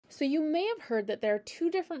So you may have heard that there are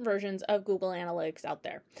two different versions of Google Analytics out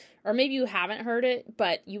there. Or maybe you haven't heard it,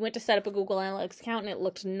 but you went to set up a Google Analytics account and it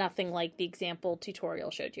looked nothing like the example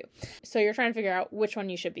tutorial showed you. So you're trying to figure out which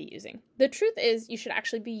one you should be using. The truth is you should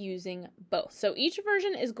actually be using both. So each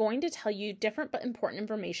version is going to tell you different but important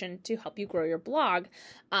information to help you grow your blog.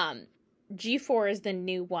 G4 is the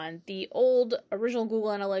new one. The old original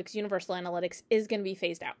Google Analytics, Universal Analytics is going to be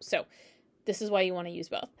phased out. So this is why you want to use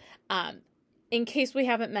both. In case we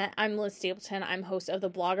haven't met, I'm Liz Stapleton. I'm host of the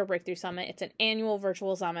Blogger Breakthrough Summit. It's an annual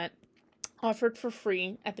virtual summit offered for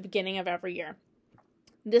free at the beginning of every year.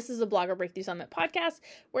 This is the Blogger Breakthrough Summit podcast,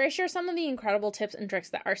 where I share some of the incredible tips and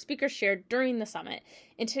tricks that our speakers shared during the summit.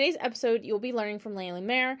 In today's episode, you'll be learning from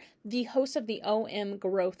Lamarre, the host of the OM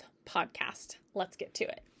Growth podcast. Let's get to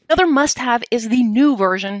it. Another must-have is the new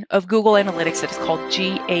version of Google Analytics that is called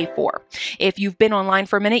GA4. If you've been online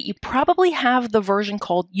for a minute, you probably have the version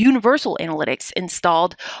called Universal Analytics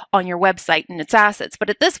installed on your website and its assets. But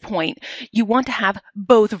at this point, you want to have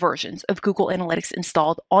both versions of Google Analytics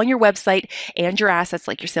installed on your website and your assets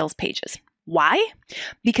like your sales pages. Why?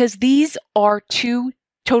 Because these are two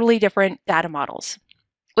totally different data models,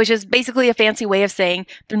 which is basically a fancy way of saying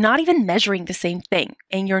they're not even measuring the same thing,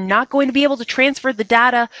 and you're not going to be able to transfer the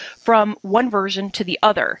data from one version to the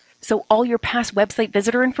other. So all your past website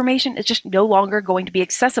visitor information is just no longer going to be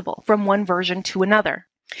accessible from one version to another.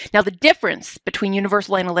 Now, the difference between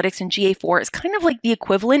Universal Analytics and GA4 is kind of like the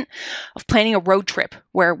equivalent of planning a road trip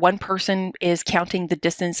where one person is counting the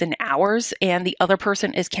distance in hours and the other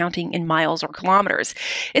person is counting in miles or kilometers.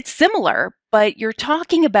 It's similar, but you're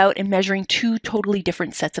talking about and measuring two totally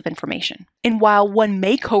different sets of information. And while one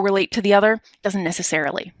may correlate to the other, it doesn't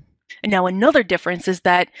necessarily. And now another difference is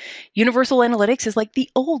that Universal Analytics is like the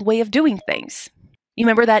old way of doing things. You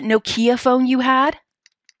remember that Nokia phone you had?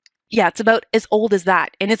 Yeah, it's about as old as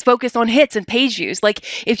that, and it's focused on hits and page views.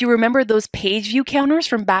 Like, if you remember those page view counters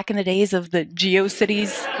from back in the days of the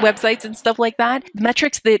GeoCities websites and stuff like that, the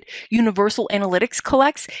metrics that Universal Analytics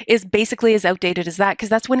collects is basically as outdated as that, because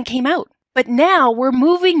that's when it came out. But now we're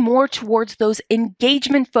moving more towards those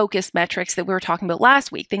engagement-focused metrics that we were talking about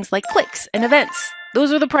last week, things like clicks and events.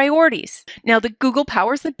 Those are the priorities. Now, the Google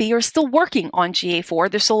powers that be are still working on GA4.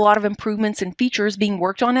 There's still a lot of improvements and features being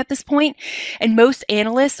worked on at this point, and most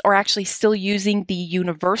analysts are actually still using the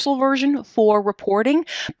universal version for reporting.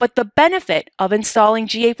 But the benefit of installing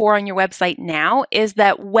GA4 on your website now is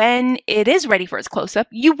that when it is ready for its close-up,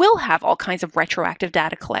 you will have all kinds of retroactive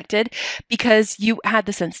data collected because you had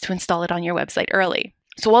the sense to install it on your website early.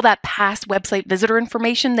 So all that past website visitor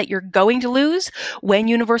information that you're going to lose when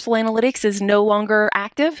Universal Analytics is no longer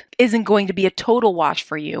active isn't going to be a total wash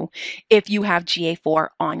for you if you have GA4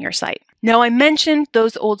 on your site. Now, I mentioned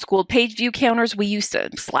those old school page view counters we used to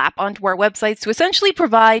slap onto our websites to essentially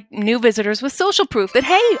provide new visitors with social proof that,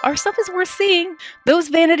 hey, our stuff is worth seeing. Those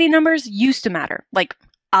vanity numbers used to matter, like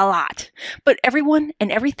a lot. But everyone and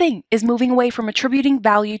everything is moving away from attributing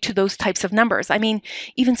value to those types of numbers. I mean,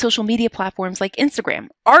 even social media platforms like Instagram,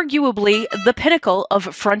 arguably the pinnacle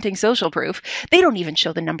of fronting social proof, they don't even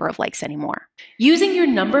show the number of likes anymore. Using your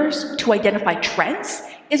numbers to identify trends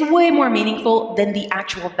is way more meaningful than the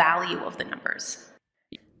actual value of the numbers.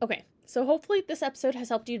 Okay, so hopefully this episode has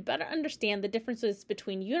helped you better understand the differences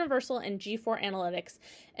between Universal and G4 Analytics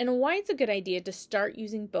and why it's a good idea to start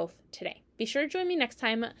using both today. Be sure to join me next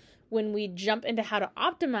time when we jump into how to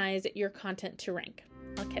optimize your content to rank.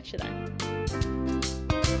 I'll catch you then.